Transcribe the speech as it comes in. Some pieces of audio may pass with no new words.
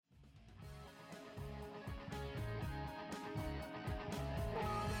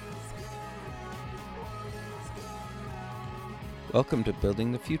Welcome to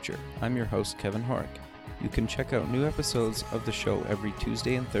Building the Future. I'm your host, Kevin Horick. You can check out new episodes of the show every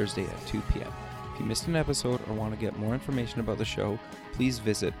Tuesday and Thursday at 2 p.m. If you missed an episode or want to get more information about the show, please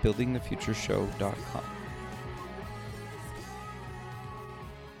visit buildingthefutureshow.com.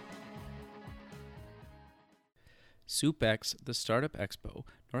 SoupX, the Startup Expo,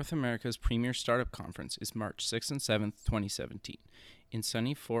 North America's premier startup conference, is March 6th and 7th, 2017, in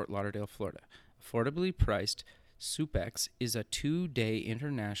sunny Fort Lauderdale, Florida. Affordably priced, SoupX is a 2-day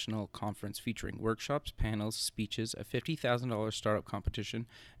international conference featuring workshops, panels, speeches, a $50,000 startup competition,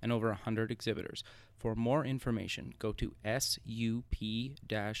 and over 100 exhibitors. For more information, go to sup-x.org.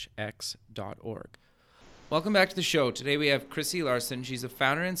 Welcome back to the show. Today we have Chrissy Larsen. She's the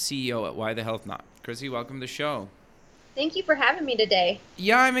founder and CEO at Why the Health Not. Chrissy, welcome to the show. Thank you for having me today.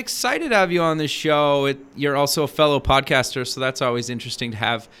 Yeah, I'm excited to have you on the show. You're also a fellow podcaster, so that's always interesting to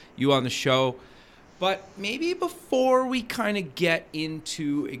have you on the show. But maybe before we kind of get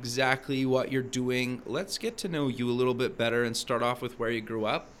into exactly what you're doing, let's get to know you a little bit better and start off with where you grew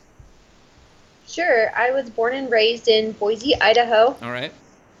up. Sure. I was born and raised in Boise, Idaho. All right.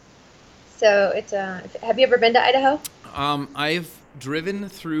 So it's have you ever been to Idaho? I've driven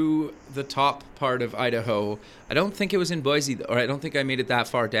through the top part of Idaho. I don't think it was in Boise, or I don't think I made it that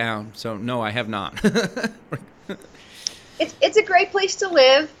far down. So no, I have not. It's a great place to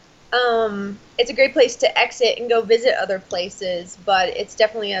live. It's a great place to exit and go visit other places, but it's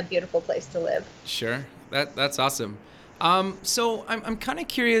definitely a beautiful place to live. Sure. That's awesome. So I'm kind of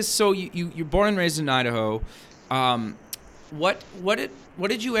curious. So you're born and raised in Idaho. What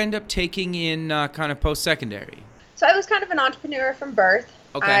did you end up taking in kind of post-secondary? So I was kind of an entrepreneur from birth.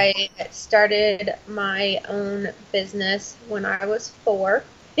 Okay. I started my own business when I was 4.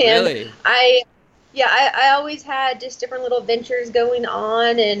 And Really? I always had just different little ventures going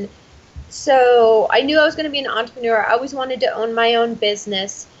on, and so I knew I was going to be an entrepreneur. I always wanted to own my own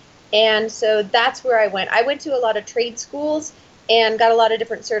business, and so that's where I went. I went to a lot of trade schools and got a lot of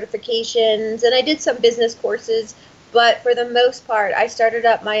different certifications, and I did some business courses, but for the most part, I started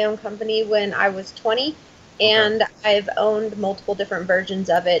up my own company when I was 20, and I've owned multiple different versions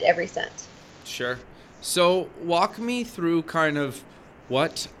of it ever since. Sure. So walk me through kind of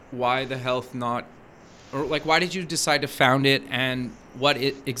Why the Health Not, or like why did you decide to found it, and what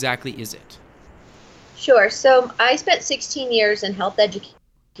it exactly is it? Sure. So I spent 16 years in health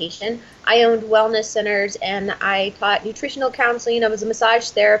education. I owned wellness centers, and I taught nutritional counseling. I was a massage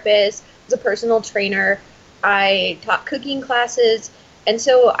therapist, I was a personal trainer. I taught cooking classes. And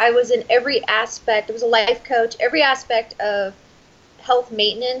so I was in every aspect. I was a life coach, every aspect of health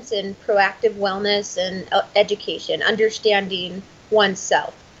maintenance and proactive wellness and education, understanding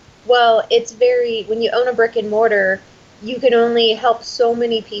oneself. Well, when you own a brick and mortar, you can only help so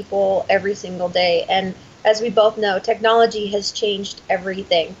many people every single day. And as we both know, technology has changed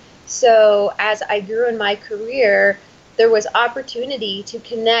everything. So as I grew in my career, there was opportunity to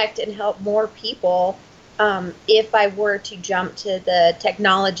connect and help more people if I were to jump to the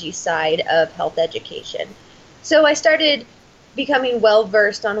technology side of health education. So I started becoming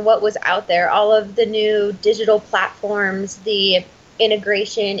well-versed on what was out there, all of the new digital platforms, the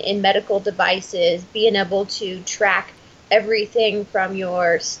integration in medical devices, being able to track everything from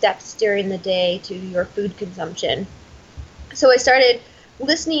your steps during the day to your food consumption. So I started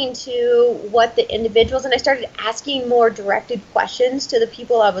listening to what the individuals, and I started asking more directed questions to the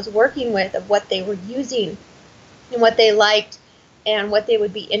people I was working with of what they were using and what they liked and what they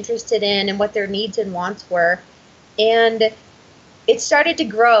would be interested in and what their needs and wants were. And it started to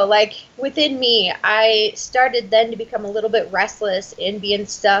grow. Like within me, I started then to become a little bit restless in being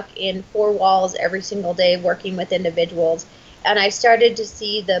stuck in 4 walls every single day working with individuals. And I started to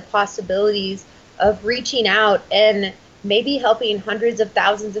see the possibilities of reaching out and maybe helping hundreds of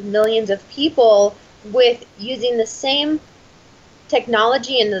thousands of millions of people with using the same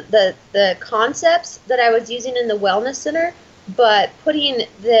technology and the concepts that I was using in the wellness center, but putting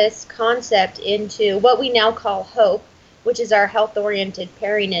this concept into what we now call HOPE, which is our health-oriented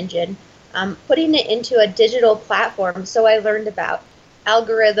pairing engine, putting it into a digital platform. So I learned about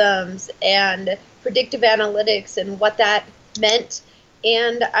algorithms and predictive analytics and what that meant.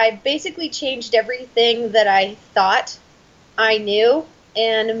 And I basically changed everything that I thought I knew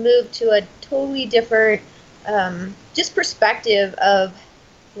and moved to a totally different just perspective of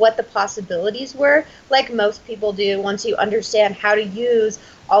what the possibilities were, like most people do once you understand how to use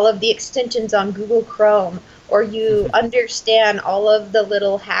all of the extensions on Google Chrome, or you understand all of the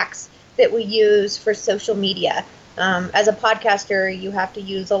little hacks that we use for social media. As a podcaster, you have to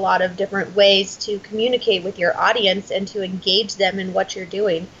use a lot of different ways to communicate with your audience and to engage them in what you're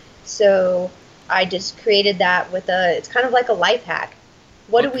doing. So I just created that with it's kind of like a life hack.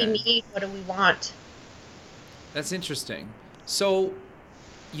 What do we Okay. need? What do we want? That's interesting. So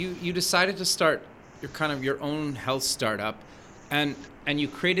you decided to start your own health startup, and you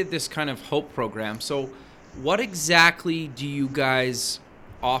created this kind of hope program. So what exactly do you guys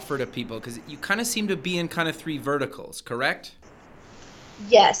offer to people? Because you kind of seem to be in kind of three verticals, correct?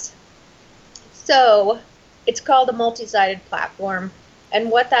 Yes. So it's called a multi-sided platform. And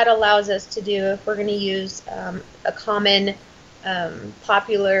what that allows us to do, if we're going to use a common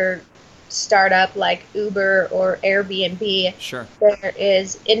popular startup like Uber or Airbnb, Sure. there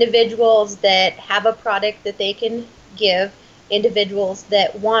is individuals that have a product that they can give, individuals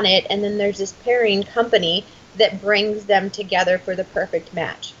that want it, and then there's this pairing company that brings them together for the perfect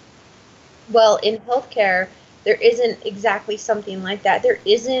match. Well, in healthcare, there isn't exactly something like that. There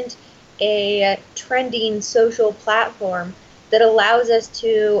isn't a trending social platform that allows us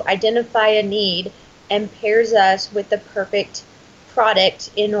to identify a need and pairs us with the perfect product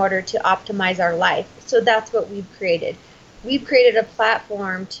in order to optimize our life. So that's what we've created. We've created a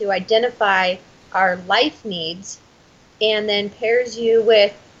platform to identify our life needs and then pairs you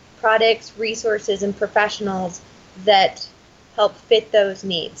with products, resources, and professionals that help fit those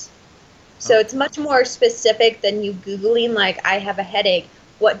needs. So it's Okay. much more specific than you Googling, like, I have a headache,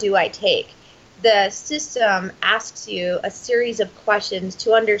 what do I take? The system asks you a series of questions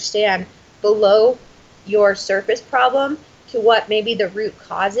to understand below your surface problem to what maybe the root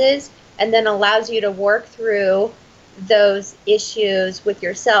cause is, and then allows you to work through those issues with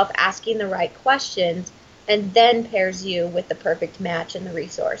yourself, asking the right questions, and then pairs you with the perfect match and the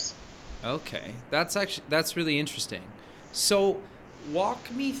resource. Okay, that's really interesting. So, walk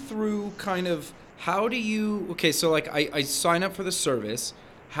me through kind of how do you okay, so like I sign up for the service.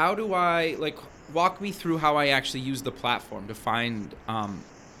 How do I like walk me through how I actually use the platform to find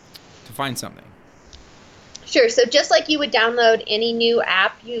something? Sure. So just like you would download any new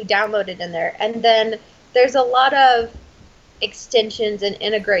app, you download it in there. And then there's a lot of extensions and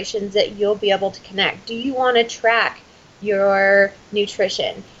integrations that you'll be able to connect. Do you want to track your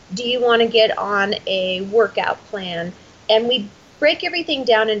nutrition? Do you want to get on a workout plan? And we break everything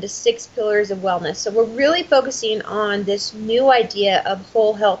down into 6 pillars of wellness. So we're really focusing on this new idea of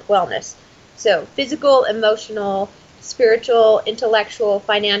whole health wellness. So physical, emotional, spiritual, intellectual,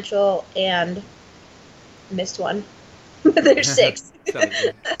 financial, and missed one. There's 6. It's all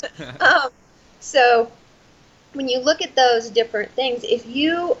good. um, so when you look at those different things, if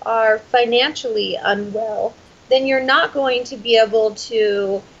you are financially unwell, then you're not going to be able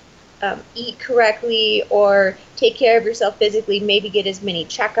to eat correctly or take care of yourself physically, maybe get as many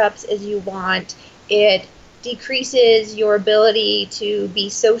checkups as you want. It decreases your ability to be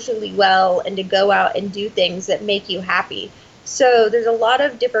socially well and to go out and do things that make you happy. So there's a lot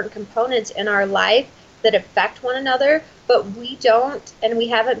of different components in our life that affect one another, but we don't and we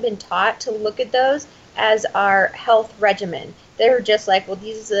haven't been taught to look at those as our health regimen. They're just like, well,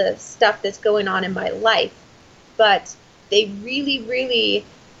 these is the stuff that's going on in my life. But they really, really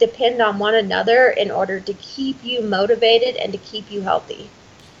depend on one another in order to keep you motivated and to keep you healthy.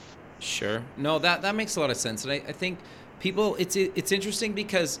 Sure. No, that makes a lot of sense, and I think people it's interesting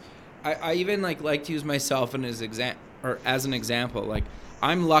because I even like to use myself in as an example. Like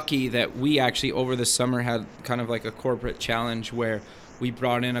I'm lucky that we actually over the summer had kind of like a corporate challenge where we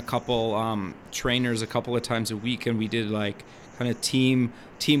brought in a couple trainers a couple of times a week, and we did like kind of team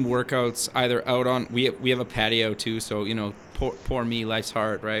workouts either out on we have a patio too, so poor me, life's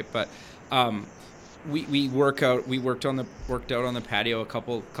hard, right? But um, we worked out on the patio a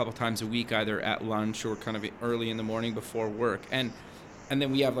couple times a week, either at lunch or kind of early in the morning before work, and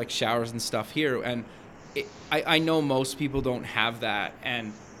then we have like showers and stuff here, and I know most people don't have that,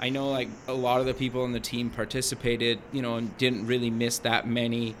 and I know like a lot of the people on the team participated, and didn't really miss that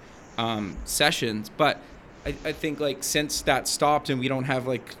many sessions, but I think like since that stopped and we don't have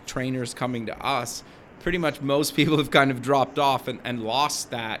like trainers coming to us, pretty much most people have kind of dropped off and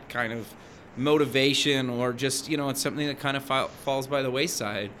lost that kind of motivation, or just it's something that kind of falls by the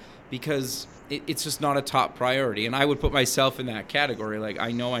wayside because it's just not a top priority. And I would put myself in that category. Like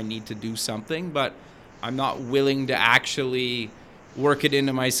I know I need to do something, but I'm not willing to actually work it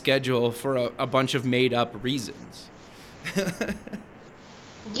into my schedule for a bunch of made up reasons.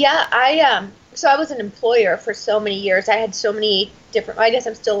 Yeah, so I was an employer for so many years. I had so many different, I guess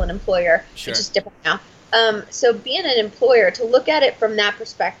I'm still an employer. It's Sure. just different now. So being an employer, to look at it from that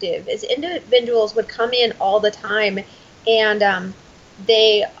perspective, is individuals would come in all the time, and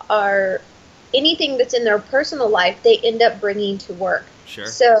they are anything that's in their personal life, they end up bringing to work. Sure.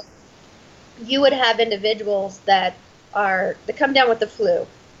 So you would have individuals that come down with the flu,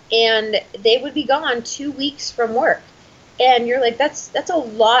 and they would be gone 2 weeks from work. And you're like, that's a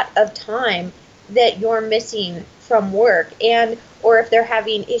lot of time that you're missing from work. And or if they're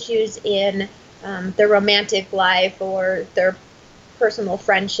having issues in their romantic life or their personal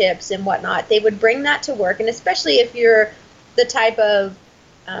friendships and whatnot, they would bring that to work. And especially if you're the type of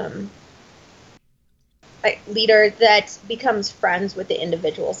um, leader that becomes friends with the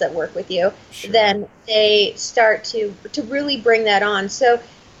individuals that work with you, Sure. then they start to really bring that on. So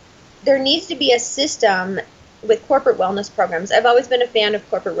there needs to be a system with corporate wellness programs. I've always been a fan of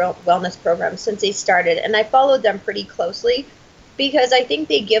corporate wellness programs since they started, and I followed them pretty closely because I think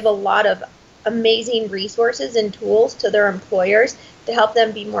they give a lot of amazing resources and tools to their employers to help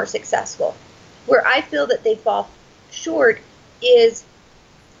them be more successful. Where I feel that they fall short is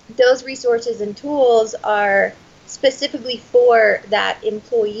those resources and tools are specifically for that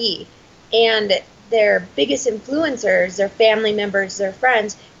employee, and their biggest influencers, their family members, their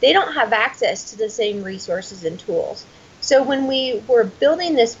friends, they don't have access to the same resources and tools. So when we were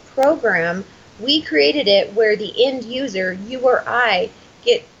building this program, we created it where the end user, you or I,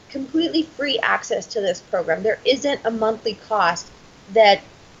 get completely free access to this program. There isn't a monthly cost that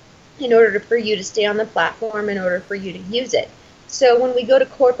in order for you to stay on the platform, in order for you to use it. So when we go to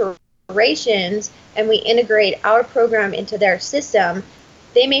corporations and we integrate our program into their system,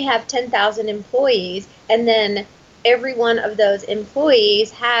 they may have 10,000 employees, and then every one of those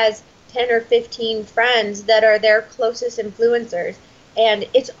employees has 10 or 15 friends that are their closest influencers. And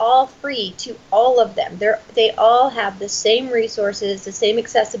it's all free to all of them. They all have the same resources, the same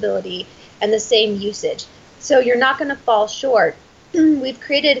accessibility, and the same usage. So you're not going to fall short. We've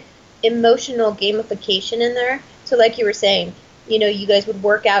created emotional gamification in there. So like you were saying, you guys would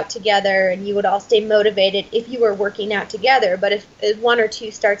work out together and you would all stay motivated if you were working out together. But if one or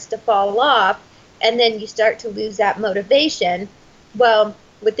two starts to fall off and then you start to lose that motivation, well,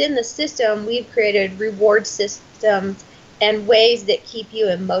 within the system, we've created reward systems and ways that keep you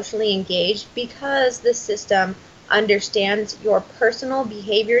emotionally engaged because the system understands your personal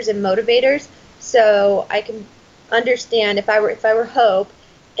behaviors and motivators. So I can understand if I were Hope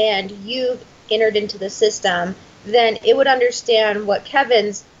and you entered into the system, then it would understand what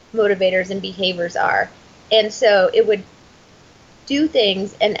Kevin's motivators and behaviors are. And so it would do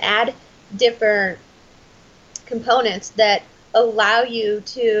things and add different components that allow you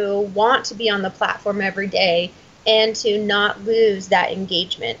to want to be on the platform every day and to not lose that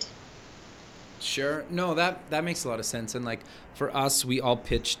engagement. Sure. No, that makes a lot of sense. And like for us, we all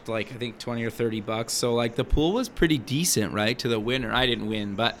pitched like I think 20 or $30. So like the pool was pretty decent, right? To the winner. I didn't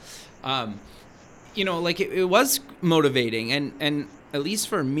win, but like it was motivating, and at least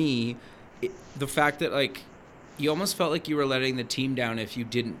for me, the fact that like you almost felt like you were letting the team down if you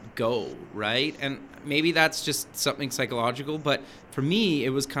didn't go, right? And maybe that's just something psychological, but for me, it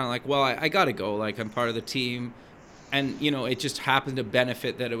was kind of like, well, I gotta go. Like I'm part of the team. And, it just happened to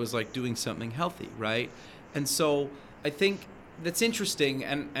benefit that it was like doing something healthy, right? And so I think that's interesting.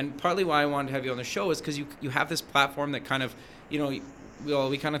 And partly why I wanted to have you on the show is because you have this platform that kind of,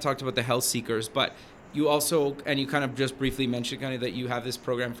 we kind of talked about the health seekers, but you also, and you kind of just briefly mentioned kind of that you have this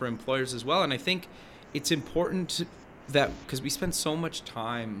program for employers as well. And I think it's important that, because we spend so much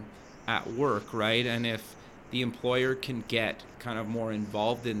time at work, right? And if the employer can get kind of more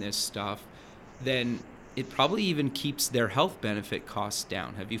involved in this stuff, then it probably even keeps their health benefit costs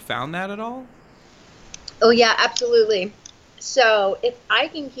down. Have you found that at all? Oh, yeah, absolutely. So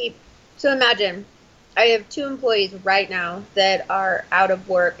imagine I have two employees right now that are out of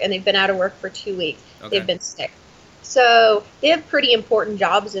work, and they've been out of work for 2 weeks. Okay. They've been sick. So they have pretty important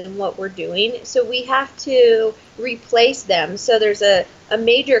jobs in what we're doing. So we have to replace them. So there's a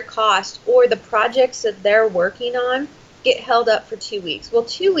major cost, or the projects that they're working on get held up for 2 weeks. Well,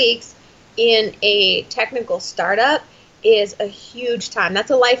 2 weeks in a technical startup is a huge time.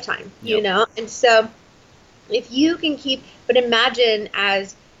 That's a lifetime, Yep. And so if you can but imagine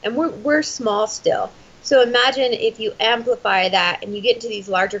and we're small still. So imagine if you amplify that and you get into these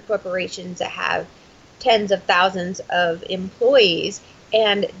larger corporations that have tens of thousands of employees,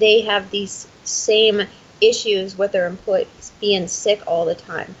 and they have these same issues with their employees being sick all the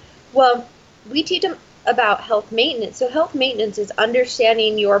time. Well, we teach them about health maintenance. So health maintenance is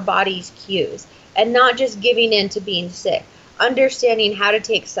understanding your body's cues and not just giving in to being sick. Understanding how to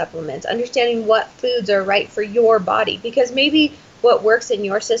take supplements, understanding what foods are right for your body, because maybe what works in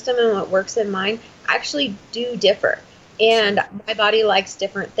your system and what works in mine actually do differ. And my body likes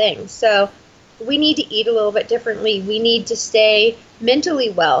different things. So we need to eat a little bit differently. We need to stay mentally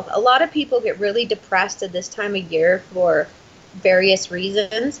well. A lot of people get really depressed at this time of year for various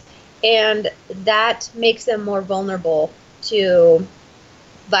reasons, and that makes them more vulnerable to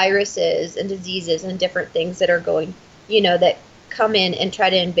viruses and diseases and different things that are going, that come in and try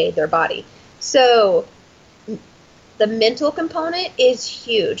to invade their body. So the mental component is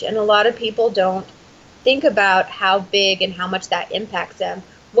huge, and a lot of people don't think about how big and how much that impacts them.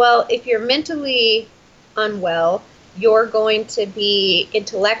 Well, if you're mentally unwell, you're going to be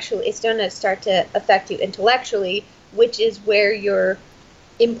intellectually, it's going to start to affect you intellectually, which is where your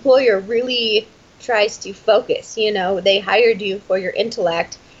employer really tries to focus. They hired you for your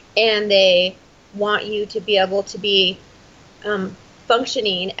intellect, and they want you to be able to be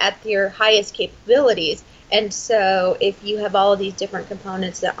functioning at your highest capabilities. And so if you have all of these different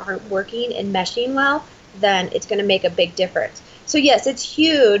components that aren't working and meshing well, then it's going to make a big difference. So yes, it's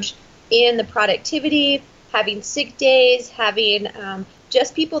huge in the productivity, having sick days, having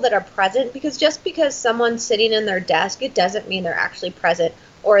just people that are present, because just because someone's sitting in their desk, it doesn't mean they're actually present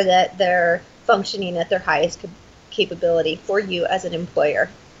or that they're functioning at their highest capability for you as an employer.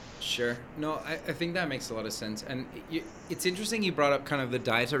 Sure. No, I think that makes a lot of sense. And it's interesting you brought up kind of the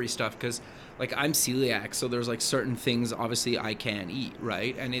dietary stuff because, like, I'm celiac, so there's like certain things obviously I can't eat,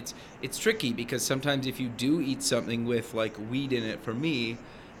 right? And it's tricky because sometimes if you do eat something with like wheat in it, for me,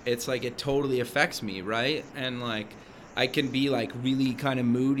 it's like it totally affects me, right? And like I can be like really kind of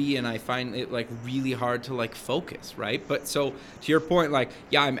moody and I find it like really hard to like focus, right? But so to your point, like,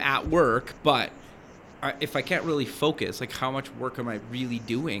 yeah, I'm at work, but if I can't really focus, like how much work am I really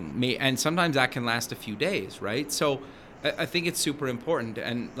doing? And sometimes that can last a few days, right? So I think it's super important,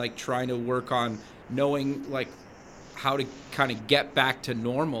 and like trying to work on knowing like how to kind of get back to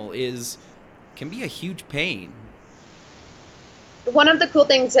normal can be a huge pain. One of the cool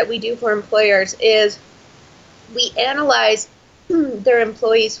things that we do for employers is we analyze their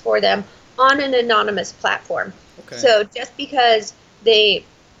employees for them on an anonymous platform. Okay. So just because they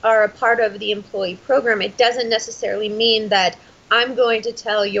are a part of the employee program, it doesn't necessarily mean that I'm going to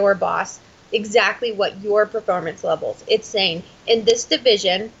tell your boss exactly what your performance levels. It's saying in this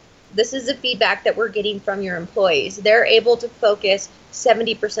division, this is the feedback that we're getting from your employees. They're able to focus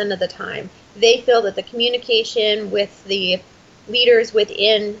 70% of the time. They feel that the communication with the leaders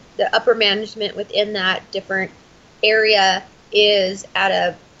within the upper management within that different area is at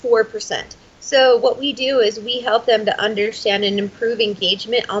a 4%. So what we do is we help them to understand and improve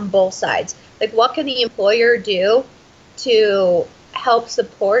engagement on both sides. Like, what can the employer do to help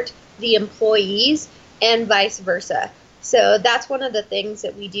support the employees and vice versa? So that's one of the things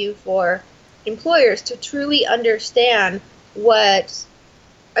that we do for employers to truly understand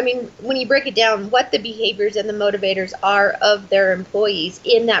when you break it down, what the behaviors and the motivators are of their employees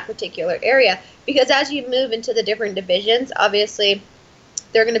in that particular area. Because as you move into the different divisions, obviously,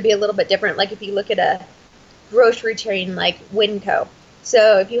 they're going to be a little bit different. Like if you look at a grocery chain like Winco.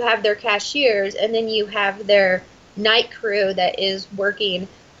 So if you have their cashiers and then you have their night crew that is working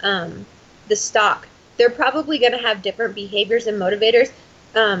the stock, they're probably going to have different behaviors and motivators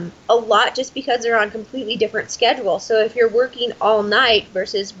a lot just because they're on completely different schedules. So if you're working all night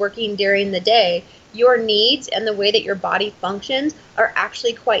versus working during the day, your needs and the way that your body functions are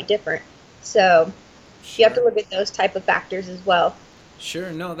actually quite different. So you have to look at those type of factors as well.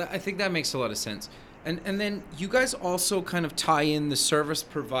 Sure. No, I think that makes a lot of sense. And then you guys also kind of tie in the service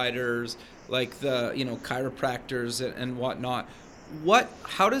providers, like the chiropractors and whatnot.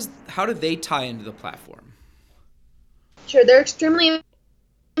 How do they tie into the platform? Sure, they're extremely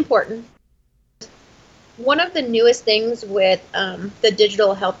important. One of the newest things with the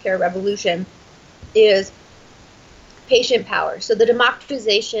digital healthcare revolution is patient power. So the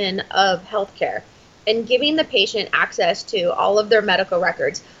democratization of healthcare and giving the patient access to all of their medical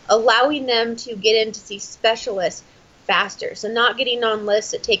records, allowing them to get in to see specialists faster. So not getting on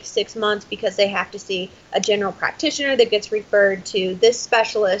lists that take 6 months because they have to see a general practitioner that gets referred to this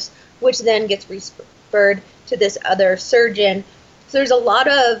specialist, which then gets referred to this other surgeon. So there's a lot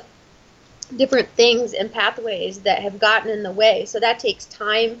of different things and pathways that have gotten in the way. So that takes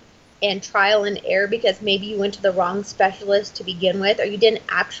time and trial and error because maybe you went to the wrong specialist to begin with, or you didn't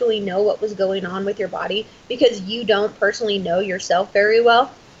actually know what was going on with your body because you don't personally know yourself very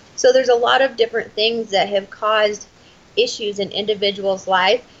well. So there's a lot of different things that have caused issues in individuals'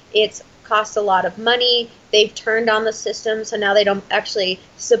 life. It's cost a lot of money. They've turned on the system, so now they don't actually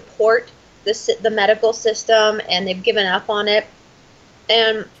support the medical system, and they've given up on it.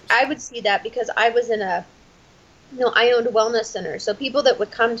 And I would see that because I was in I owned a wellness center. So people that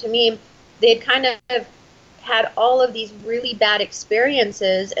would come to me, they'd kind of had all of these really bad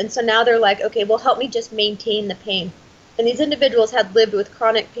experiences. And so now they're like, okay, well, help me just maintain the pain. And these individuals had lived with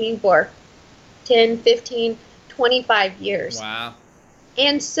chronic pain for 10, 15, 25 years. Wow.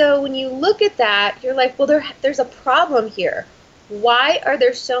 And so when you look at that, you're like, well, there's a problem here. why are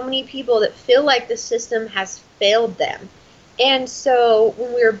there so many people that feel like the system has failed them? And so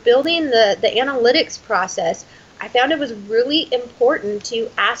when we were building the analytics process, I found it was really important to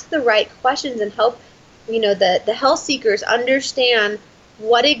ask the right questions and help, the health seekers understand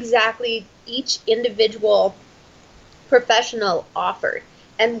what exactly each individual professional offered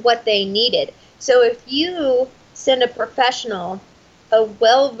and what they needed. So if you send a professional, a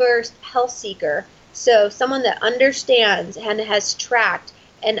well-versed health seeker, so someone that understands and has tracked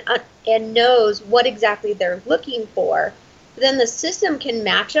and knows what exactly they're looking for, then the system can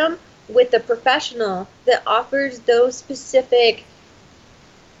match them with the professional that offers those specific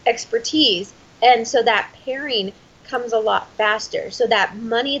expertise. And so that pairing comes a lot faster. So that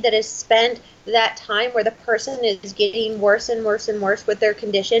money that is spent, that time where the person is getting worse and worse and worse with their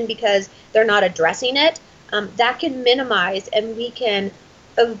condition because they're not addressing it, that can minimize, and we can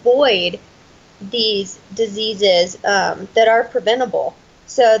avoid these diseases that are preventable.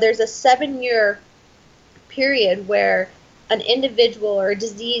 So there's a 7-year period where an individual or a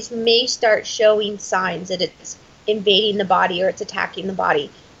disease may start showing signs that it's invading the body or it's attacking the body.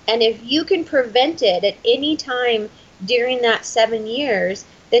 And if you can prevent it at any time during that 7 years,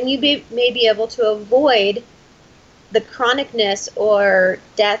 then you may be able to avoid the chronicness or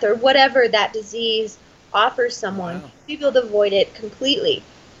death or whatever that disease offers someone. Wow. You'll be able to avoid it completely.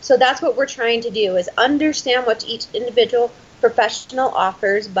 So that's what we're trying to do, is understand what each individual professional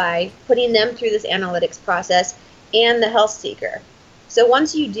offers by putting them through this analytics process and the health seeker. So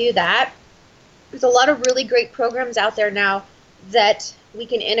once you do that, there's a lot of really great programs out there now that we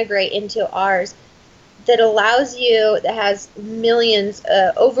can integrate into ours that allows you, that has millions,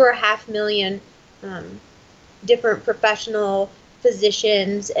 over 500,000 different professional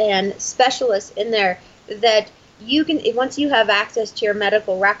physicians and specialists in there that you can, once you have access to your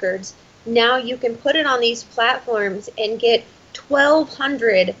medical records, now you can put it on these platforms and get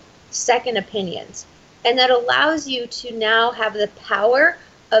 1,200 second opinions. And that allows you to now have the power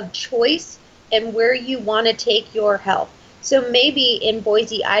of choice and where you want to take your health. So maybe in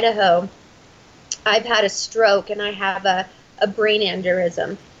Boise, Idaho, I've had a stroke and I have a brain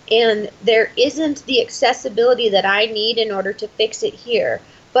aneurysm, and there isn't the accessibility that I need in order to fix it here.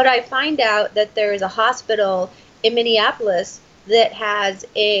 But I find out that there is a hospital in Minneapolis that has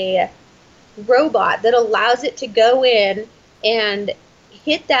a robot that allows it to go in and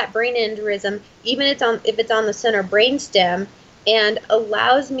hit that brain aneurysm, even if it's on the center brainstem, and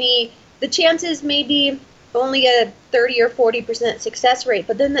allows me, the chances may be only a 30 or 40% success rate,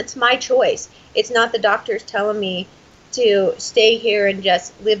 but then that's my choice. It's not the doctors telling me to stay here and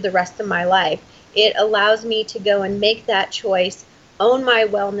just live the rest of my life. It allows me to go and make that choice, own my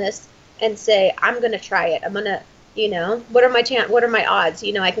wellness, and say, I'm going to try it. I'm going to, what are my odds?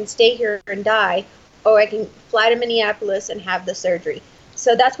 I can stay here and die, or I can fly to Minneapolis and have the surgery.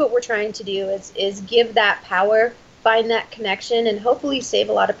 So that's what we're trying to do, is give that power, find that connection, and hopefully save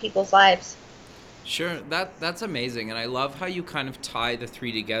a lot of people's lives. Sure, that's amazing, and I love how you kind of tie the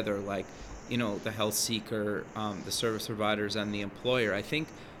three together, like, the health seeker, the service providers, and the employer. I think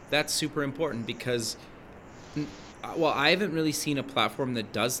that's super important because, well, I haven't really seen a platform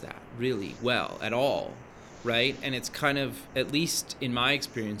that does that really well at all, right? And it's kind of, at least in my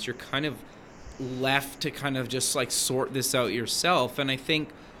experience, you're kind of left to kind of just like sort this out yourself. And I think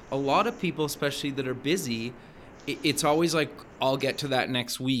a lot of people, especially that are busy, it's always like, I'll get to that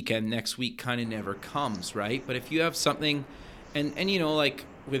next week, and next week kind of never comes, right? But if you have something, and like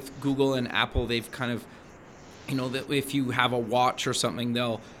with Google and Apple, they've kind of, that if you have a watch or something,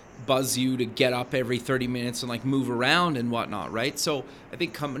 they'll buzz you to get up every 30 minutes and like move around and whatnot, right? So I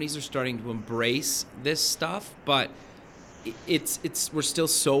think companies are starting to embrace this stuff, but we're still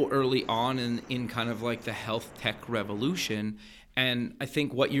so early on in kind of like the health tech revolution. And I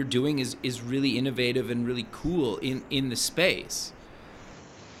think what you're doing is really innovative and really cool in the space.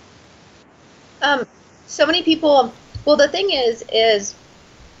 So many people. Well, the thing is,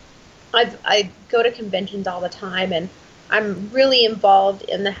 I go to conventions all the time, and I'm really involved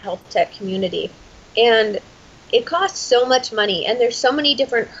in the health tech community, and it costs so much money, and there's so many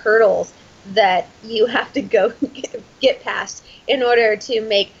different hurdles that you have to go get past in order to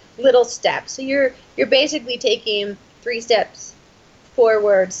make little steps. So you're basically taking 3 steps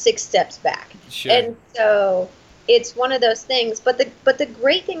forward, 6 steps back. Sure. And so it's one of those things. But the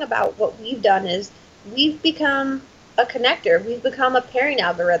great thing about what we've done is we've become a connector. We've become a pairing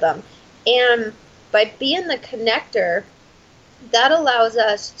algorithm. And by being the connector, that allows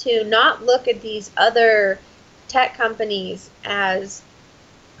us to not look at these other tech companies as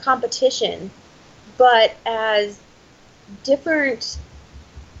competition, but as different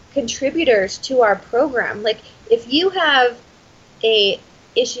contributors to our program. Like, if you have a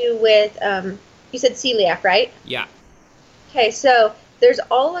issue with, you said celiac, right? Yeah. Okay, so there's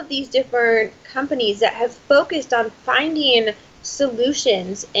all of these different companies that have focused on finding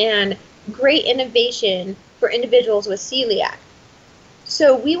solutions and great innovation for individuals with celiac.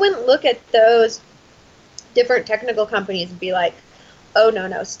 So we wouldn't look at those different technical companies and be like, oh, no,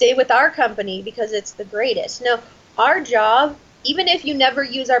 no, stay with our company because it's the greatest. No, our job, even if you never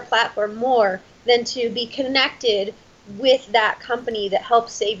use our platform more than to be connected with that company that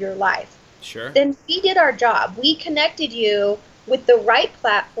helps save your life, Sure. then we did our job. We connected you with the right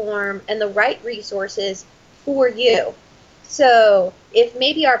platform and the right resources for you. So if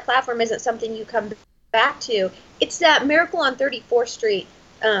maybe our platform isn't something you come back to, it's that Miracle on 34th Street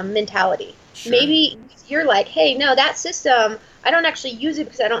mentality. Sure. Maybe you're like, hey, no, that system, I don't actually use it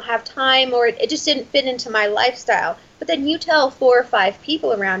because I don't have time or it just didn't fit into my lifestyle. But then you tell 4 or 5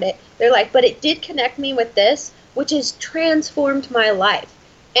 people around it, they're like, but it did connect me with this, which has transformed my life.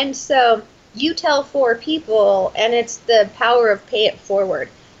 And so you tell 4 people, and it's the power of pay it forward.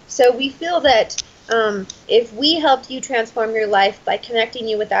 So we feel that if we helped you transform your life by connecting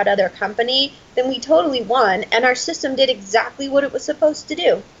you with that other company, then we totally won, and our system did exactly what it was supposed to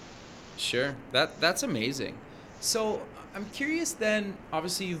do. Sure. That's amazing. So I'm curious then,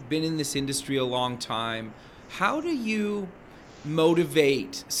 obviously you've been in this industry a long time. How do you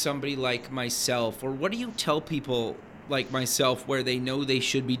motivate somebody like myself, or what do you tell people like myself where they know they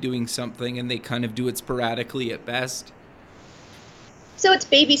should be doing something and they kind of do it sporadically at best? So it's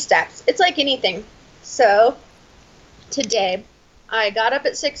baby steps. It's like anything. So today I got up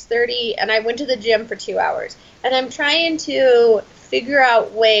at 6:30 and I went to the gym for 2 hours. And I'm trying to figure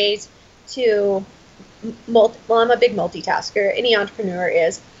out ways to well, I'm a big multitasker. Any entrepreneur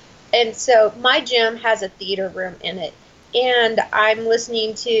is. And so my gym has a theater room in it. And I'm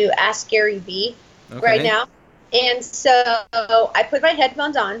listening to Ask Gary Vee right Okay. now. And so I put my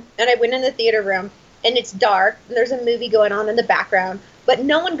headphones on and I went in the theater room and it's dark and there's a movie going on in the background, but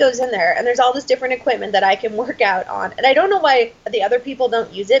no one goes in there and there's all this different equipment that I can work out on. And I don't know why the other people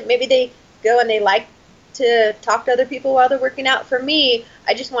don't use it. Maybe they go and they like to talk to other people while they're working out. For me,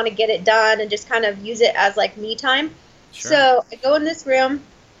 I just want to get it done and just kind of use it as like me time. Sure. So I go in this room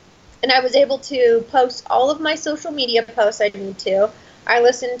and I was able to post all of my social media posts I need to. I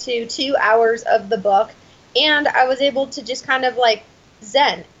listened to 2 hours of the book and I was able to just kind of like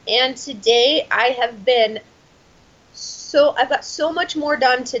zen. And today I have been I've got so much more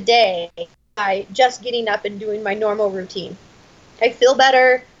done today by just getting up and doing my normal routine. I feel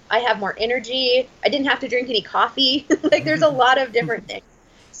better. I have more energy. I didn't have to drink any coffee. Like there's a lot of different things.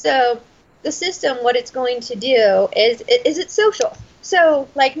 So the system, what it's going to do is it's social. So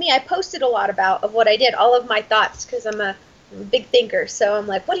like me, I posted a lot about of what I did, all of my thoughts, because I'm a big thinker. So I'm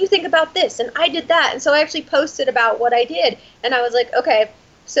like, what do you think about this? And I did that. And so I actually posted about what I did. And I was like, okay,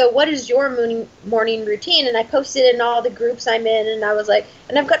 so what is your morning routine? And I posted in all the groups I'm in. And I was like,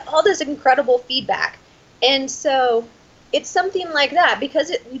 and I've got all this incredible feedback. And so it's something like that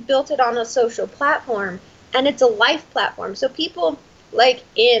because we built it on a social platform and it's a life platform. So people like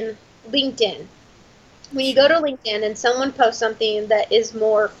in LinkedIn, when you go Sure. to LinkedIn and someone posts something that is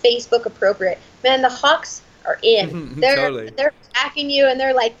more Facebook appropriate, man, the hawks are in. They're Totally. they're attacking you and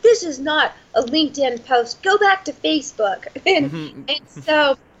they're like, this is not a LinkedIn post. Go back to Facebook. And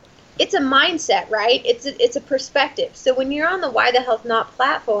so it's a mindset, right? It's a perspective. So when you're on the Why the Health Not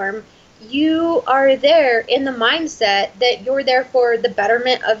platform, you are there in the mindset that you're there for the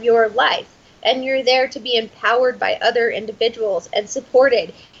betterment of your life and you're there to be empowered by other individuals and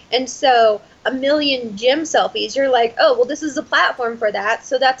supported. And so a million gym selfies, you're like, oh, well, this is a platform for that.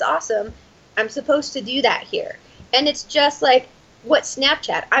 So that's awesome. I'm supposed to do that here. And it's just like what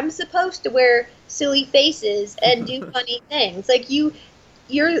Snapchat. I'm supposed to wear silly faces and do funny things. Like you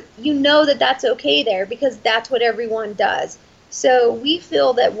know that that's okay there because that's what everyone does. So we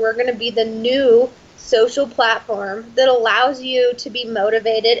feel that we're going to be the new social platform that allows you to be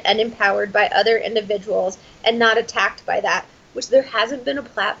motivated and empowered by other individuals and not attacked by that, which there hasn't been a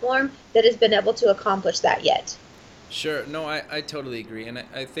platform that has been able to accomplish that yet. Sure. No, I totally agree. And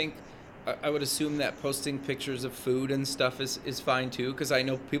I think I would assume that posting pictures of food and stuff is fine too, because I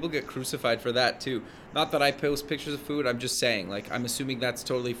know people get crucified for that too. Not that I post pictures of food, I'm just saying, like, I'm assuming that's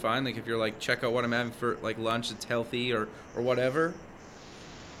totally fine. Like, if you're like, check out what I'm having for like lunch, it's healthy or whatever.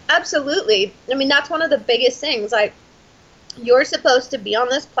 Absolutely. I mean, that's one of the biggest things. Like, you're supposed to be on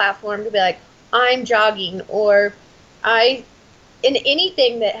this platform to be like, I'm jogging or I in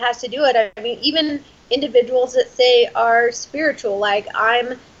anything that has to do it. I mean, even individuals that say are spiritual, like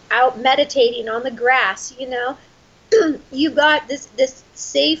I'm out meditating on the grass, you've got this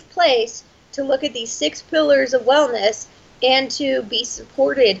safe place to look at these 6 pillars of wellness and to be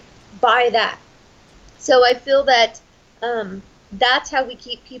supported by that. So I feel that that's how we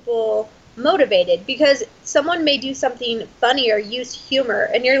keep people motivated, because someone may do something funny or use humor,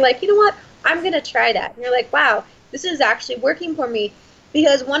 and you're like, you know what, I'm going to try that. And you're like, wow, this is actually working for me.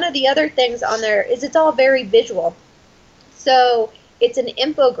 Because one of the other things on there is it's all very visual. So it's an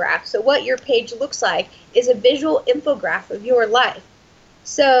infographic. So what your page looks like is a visual infographic of your life.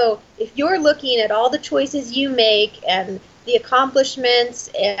 So if you're looking at all the choices you make and the accomplishments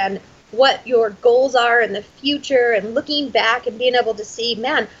and what your goals are in the future, and looking back and being able to see,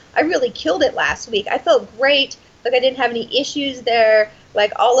 man, I really killed it last week. I felt great. Like I didn't have any issues there.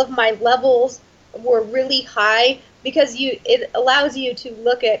 Like all of my levels were really high, because it allows you to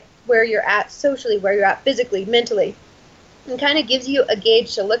look at where you're at socially, where you're at physically, mentally, and kind of gives you a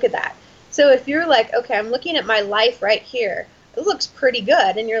gauge to look at that. So if you're like, okay, I'm looking at my life right here, it looks pretty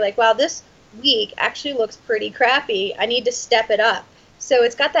good, and you're like, wow, this week actually looks pretty crappy, I need to step it up. So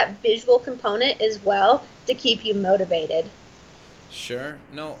it's got that visual component as well to keep you motivated. Sure.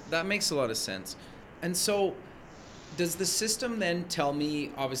 No, that makes a lot of sense. And so, does the system then tell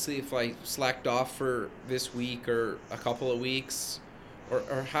me, obviously, if I slacked off for this week or a couple of weeks,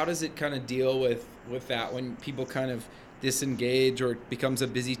 or how does it kind of deal with that when people kind of disengage, or it becomes a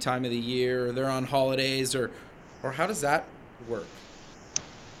busy time of the year, or they're on holidays, or how does that work?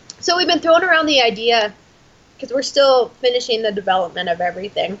 So we've been throwing around the idea, because we're still finishing the development of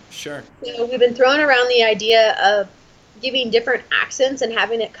everything. Sure. So we've been throwing around the idea of giving different accents and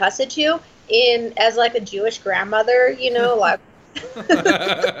having it cuss at you in as like a Jewish grandmother, like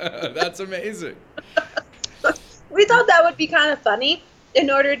That's amazing. we thought that would be kind of funny, in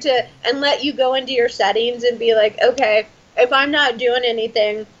order to and let you go into your settings and be like, okay, if I'm not doing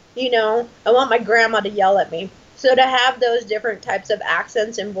anything, I want my grandma to yell at me. So to have those different types of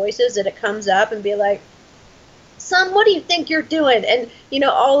accents and voices, that it comes up and be like, son, what do you think you're doing? And,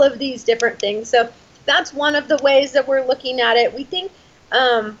 all of these different things. So that's one of the ways that we're looking at it. We think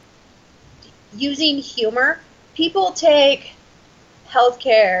using humor, people take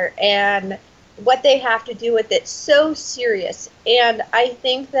healthcare and what they have to do with it so serious. And I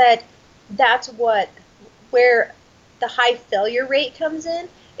think that that's where the high failure rate comes in.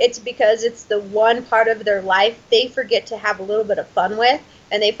 It's because it's the one part of their life they forget to have a little bit of fun with,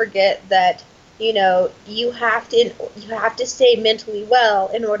 and they forget that you have to stay mentally well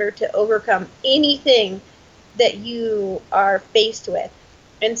in order to overcome anything that you are faced with.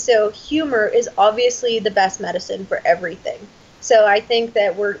 And so humor is obviously the best medicine for everything. So I think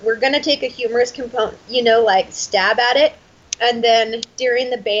that we're going to take a humorous component, like stab at it, and then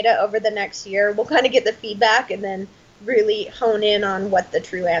during the beta over the next year, we'll kind of get the feedback and then really hone in on what the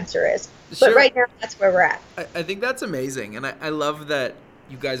true answer is. Sure. But right now, that's where we're at. I think that's amazing, and I love that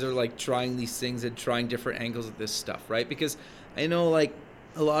you guys are like trying these things and trying different angles of this stuff, right? Because I know like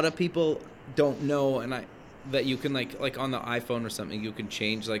a lot of people don't know, and that you can like on the iPhone or something, you can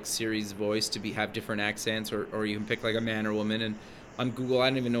change like Siri's voice to have different accents, or you can pick like a man or woman. And on Google, I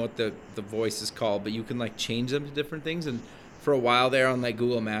don't even know what the voice is called, but you can like change them to different things. And for a while there on like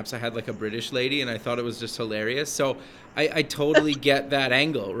Google Maps, I had like a British lady, and I thought it was just hilarious. So I totally get that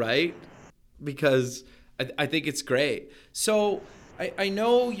angle, right? Because I think it's great. So I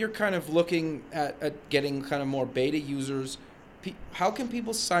know you're kind of looking at getting kind of more beta users. How can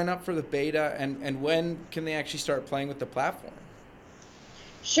people sign up for the beta, and when can they actually start playing with the platform?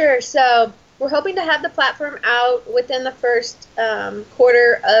 Sure. So we're hoping to have the platform out within the first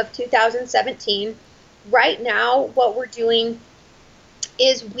quarter of 2017. Right now, what we're doing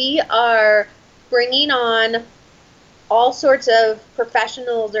is we are bringing on all sorts of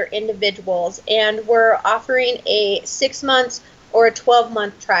professionals or individuals, and we're offering a 6 months or a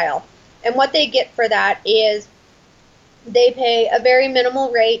 12-month trial. And what they get for that is they pay a very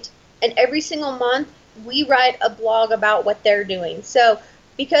minimal rate, and every single month we write a blog about what they're doing. So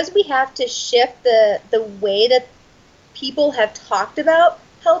because we have to shift the way that people have talked about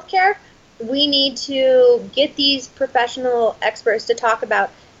healthcare, we need to get these professional experts to talk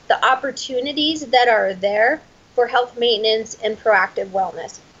about the opportunities that are there for health maintenance and proactive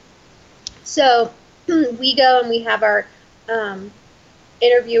wellness. So we go and we have our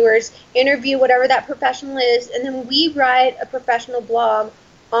interviewers interview whatever that professional is, and then we write a professional blog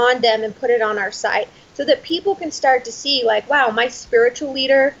on them and put it on our site, so that people can start to see like, wow, my spiritual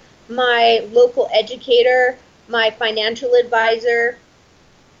leader, my local educator, my financial advisor,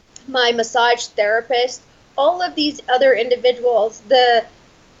 my massage therapist, all of these other individuals, the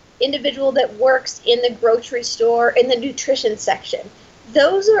individual that works in the grocery store in the nutrition section,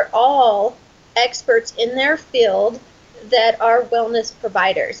 those are all experts in their field that are wellness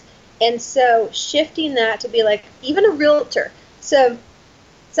providers. And so shifting that to be like, even a realtor. So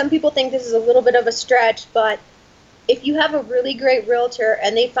some people think this is a little bit of a stretch, but if you have a really great realtor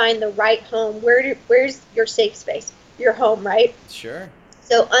and they find the right home, where's your safe space? Your home, right? Sure.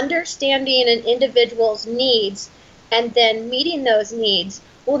 So understanding an individual's needs and then meeting those needs,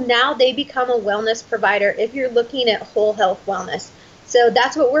 well, now they become a wellness provider if you're looking at whole health wellness. So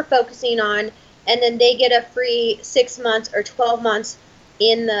that's what we're focusing on. And then they get a free 6 months or 12 months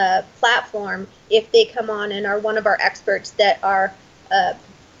in the platform if they come on and are one of our experts that are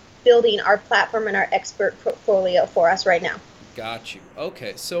building our platform and our expert portfolio for us right now. Got you.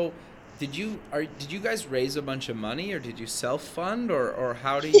 Okay, so did you guys raise a bunch of money, or did you self fund, or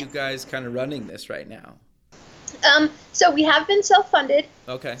how do you guys kind of running this right now? So we have been self-funded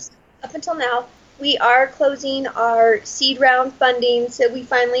Okay. up until now. We are closing our seed round funding, so we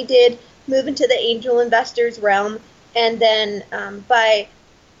finally did move into the angel investors realm. And then by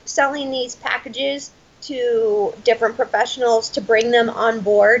selling these packages to different professionals to bring them on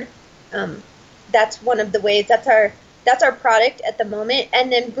board, um, that's one of the ways. That's our product at the moment.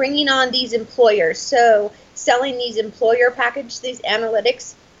 And then bringing on these employers, so selling these employer package, these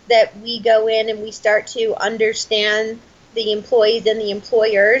analytics that we go in and we start to understand the employees and the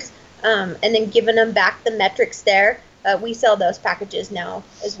employers, and then giving them back the metrics there. We sell those packages now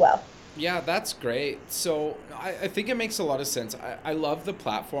as well. Yeah, that's great. So I think it makes a lot of sense. I love the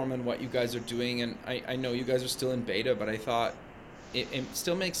platform and what you guys are doing, and I know you guys are still in beta, but I thought it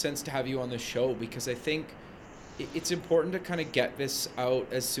still makes sense to have you on the show, because I think it's important to kind of get this out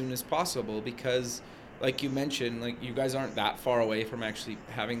as soon as possible, because like you mentioned, like you guys aren't that far away from actually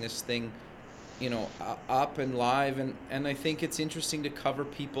having this thing, up and live, and I think it's interesting to cover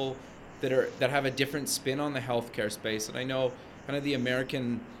people that have a different spin on the healthcare space. And I know kind of the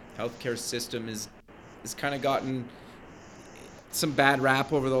American healthcare system is kind of gotten some bad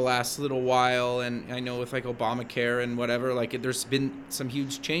rap over the last little while, and I know with like Obamacare and whatever, like there's been some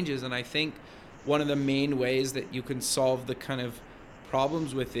huge changes, and I think one of the main ways that you can solve the kind of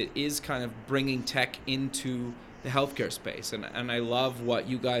problems with it is kind of bringing tech into the healthcare space, and I love what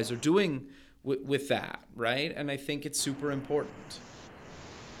you guys are doing with that, right? And I think it's super important.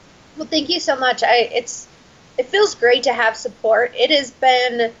 Well, thank you so much. It feels great to have support. It has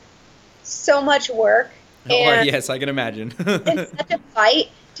been so much work, Oh, and yes, I can imagine. it's such a fight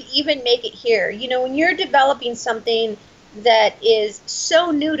to even make it here. When you're developing something that is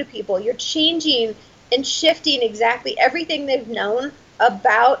so new to people, you're changing and shifting exactly everything they've known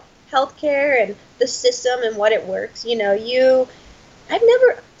about healthcare and the system and what it works. I've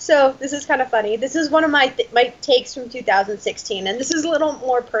never. So this is kind of funny. This is one of my takes from 2016, and this is a little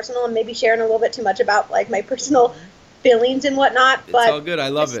more personal, and maybe sharing a little bit too much about like my personal feelings and whatnot. It's But all good. I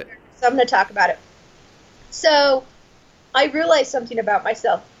love it. so I'm going to talk about it. So I realized something about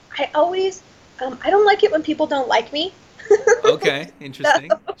myself. I don't like it when people don't like me. Okay, interesting.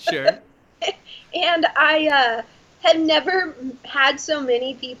 Sure. And I had never had so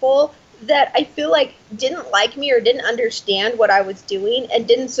many people that I feel like didn't like me or didn't understand what I was doing and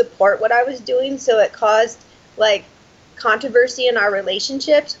didn't support what I was doing. So it caused like controversy in our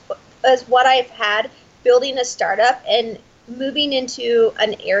relationships, as what I've had building a startup and moving into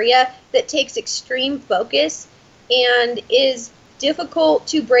an area that takes extreme focus and is difficult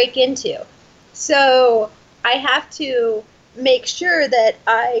to break into. So I have to make sure that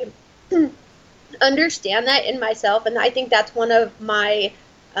I understand that in myself. And I think that's one of my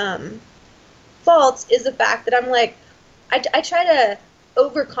faults, is the fact that I'm like, I try to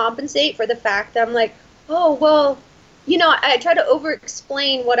overcompensate for the fact that I'm like, oh, well, I try to over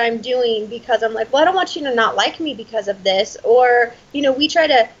explain what I'm doing, because I'm like, well, I don't want you to not like me because of this. Or, we try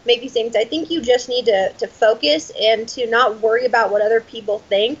to make these things. I think you just need to focus and to not worry about what other people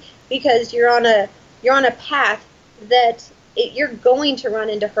think, because you're on a path that you're going to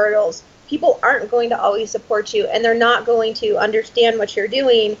run into hurdles. People aren't going to always support you, and they're not going to understand what you're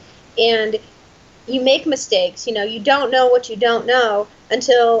doing. And you make mistakes. You don't know what you don't know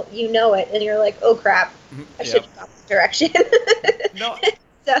until you know it, and you're like, oh crap, I should have gone this direction. No,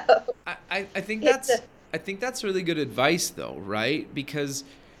 So I think it's that's really good advice though, right? Because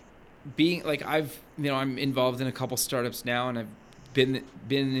being like I'm involved in a couple startups now, and I've been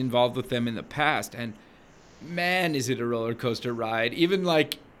involved with them in the past, and man, is it a roller coaster ride. Even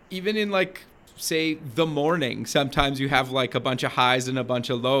in like, say, the morning, sometimes you have like a bunch of highs and a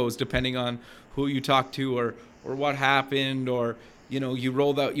bunch of lows depending on who you talk to, or what happened, or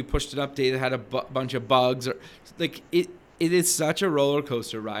you pushed an update that had a bunch of bugs, or like it is such a roller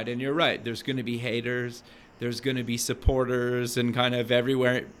coaster ride. And you're right, there's going to be haters, there's going to be supporters, and kind of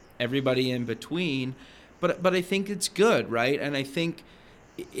everybody in between, but I think it's good, right? And I think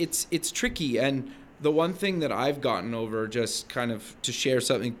it's tricky. And the one thing that I've gotten over, just kind of to share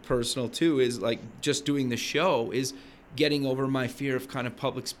something personal too, is like just doing the show, is getting over my fear of kind of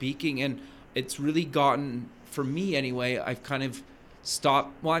public speaking. And it's really gotten, for me anyway, I've kind of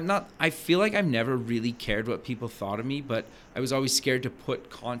stopped. Well, I feel like I've never really cared what people thought of me, but I was always scared to put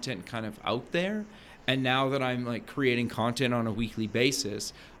content kind of out there. And now that I'm like creating content on a weekly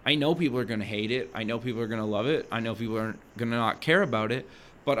basis, I know people are going to hate it. I know people are going to love it. I know people are going to not care about it,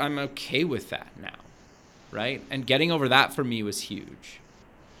 but I'm okay with that now. Right? And getting over that for me was huge.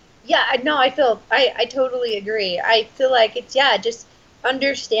 Yeah, no, I totally agree. I feel like it's, yeah, just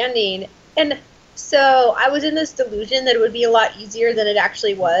understanding. And so I was in this delusion that it would be a lot easier than it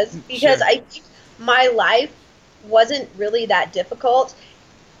actually was, because Sure. I think my life wasn't really that difficult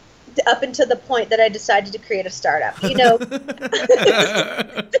up until the point that I decided to create a startup. Like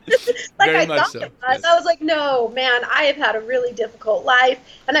Very I much thought so. it was. Yes. I was like, no, man, I have had a really difficult life,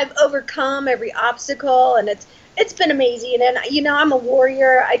 and I've overcome every obstacle, and it's been amazing. And I'm a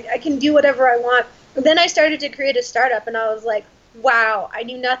warrior. I can do whatever I want. And then I started to create a startup, and I was like, wow, I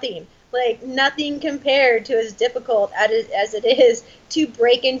knew nothing. Like nothing compared to as difficult as it is to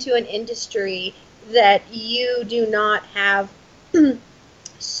break into an industry that you do not have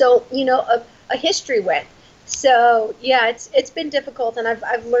so a history with. So yeah, it's been difficult, and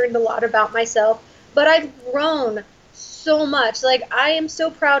I've learned a lot about myself, but I've grown so much. Like I am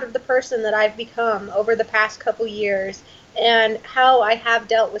so proud of the person that I've become over the past couple years, and how I have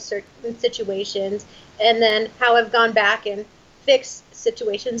dealt with certain situations, and then how I've gone back and fixed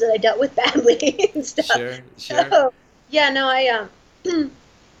situations that I dealt with badly and stuff. Sure, sure. So yeah, no,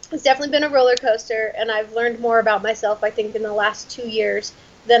 it's definitely been a roller coaster, and I've learned more about myself, I think, in the last 2 years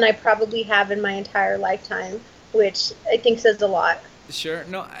than I probably have in my entire lifetime, which I think says a lot. Sure.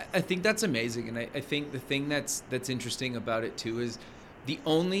 No, I think that's amazing. And I think the thing that's interesting about it too is the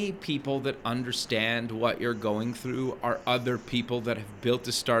only people that understand what you're going through are other people that have built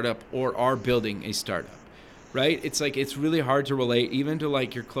a startup or are building a startup. Right? It's like it's really hard to relate even to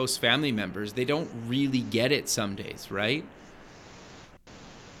like your close family members. They don't really get it some days, right?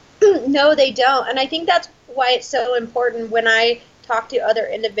 No, they don't. And I think that's why it's so important when I talk to other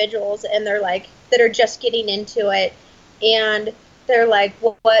individuals, and they're like, that are just getting into it, and they're like,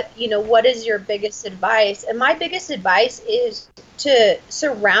 well, what is your biggest advice? And my biggest advice is to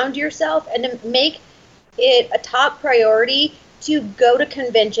surround yourself and to make it a top priority to go to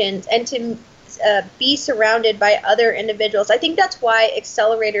conventions and to be surrounded by other individuals. I think that's why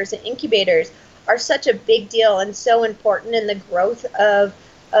accelerators and incubators are such a big deal and so important in the growth of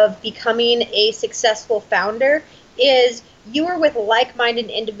becoming a successful founder, is you are with like-minded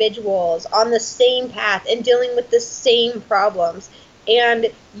individuals on the same path and dealing with the same problems. And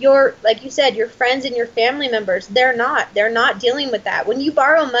your, like you said, your friends and your family members, they're not dealing with that. When you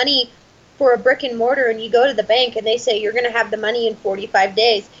borrow money for a brick and mortar and you go to the bank and they say you're going to have the money in 45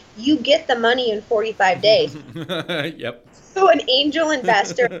 days, you get the money in 45 days. Yep. So an angel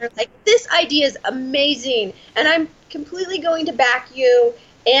investor, like, this idea is amazing, and I'm completely going to back you,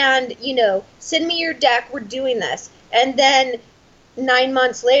 and send me your deck, we're doing this. And then 9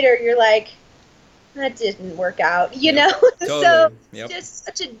 months later you're like, that didn't work out, Yep. so Totally. it's Yep. just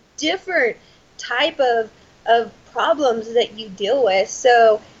such a different type of problems that you deal with.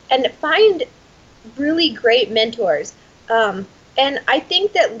 So, and find really great mentors. And I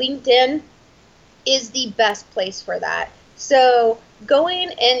think that LinkedIn is the best place for that. So going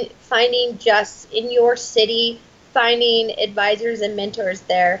and finding just in your city, finding advisors and mentors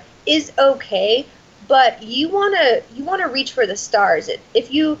there is okay, but you want to reach for the stars.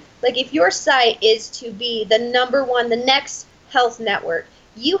 If your site is to be the number one, the next health network,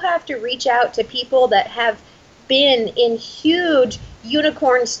 you have to reach out to people that have been in huge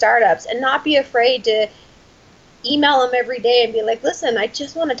unicorn startups, and not be afraid to email them every day and be like, listen, I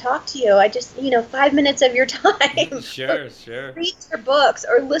just want to talk to you. I just, 5 minutes of your time. Or Sure, sure. read their books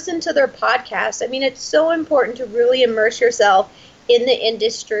or listen to their podcasts. I mean, it's so important to really immerse yourself in the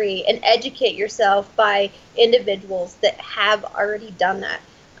industry and educate yourself by individuals that have already done that.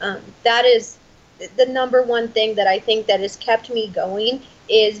 That is the number one thing that I think that has kept me going,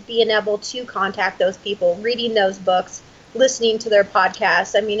 is being able to contact those people, reading those books, listening to their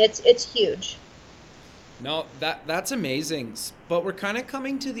podcasts. I mean, it's huge. No, that's amazing. But we're kind of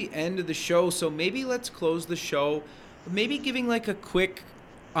coming to the end of the show, so maybe let's close the show. Maybe giving like a quick,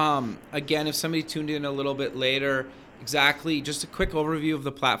 again, if somebody tuned in a little bit later, exactly, just a quick overview of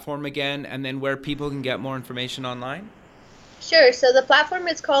the platform again, and then where people can get more information online. Sure. So the platform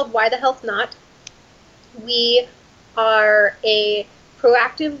is called Why the Health Not. We are a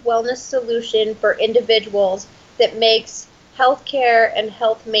proactive wellness solution for individuals that makes healthcare and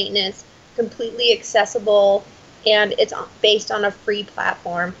health maintenance completely accessible, and it's based on a free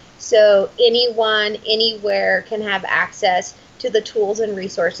platform. So anyone, anywhere can have access to the tools and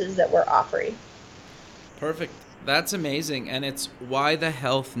resources that we're offering. Perfect. That's amazing. And it's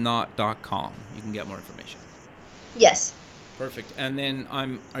whythehealthnot.com. You can get more information. Yes. Perfect. And then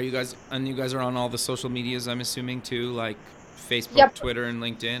you guys are on all the social medias, I'm assuming, too, like Facebook, Yep. Twitter, and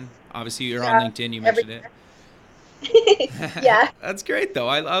LinkedIn. Obviously, you're on LinkedIn. You mentioned it. Yeah. That's great, though.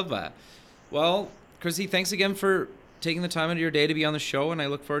 I love that. Well, Chrissy, thanks again for taking the time out of your day to be on the show, and I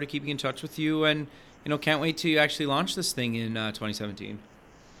look forward to keeping in touch with you, and can't wait to actually launch this thing in 2017.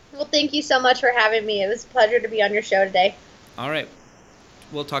 Well, thank you so much for having me. It was a pleasure to be on your show today. All right.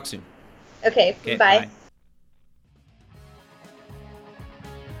 We'll talk soon. Okay, bye.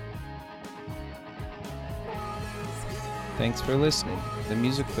 Thanks for listening. The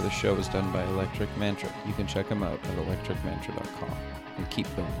music for the show is done by Electric Mantra. You can check them out at electricmantra.com and keep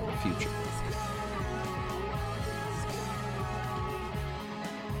building the future.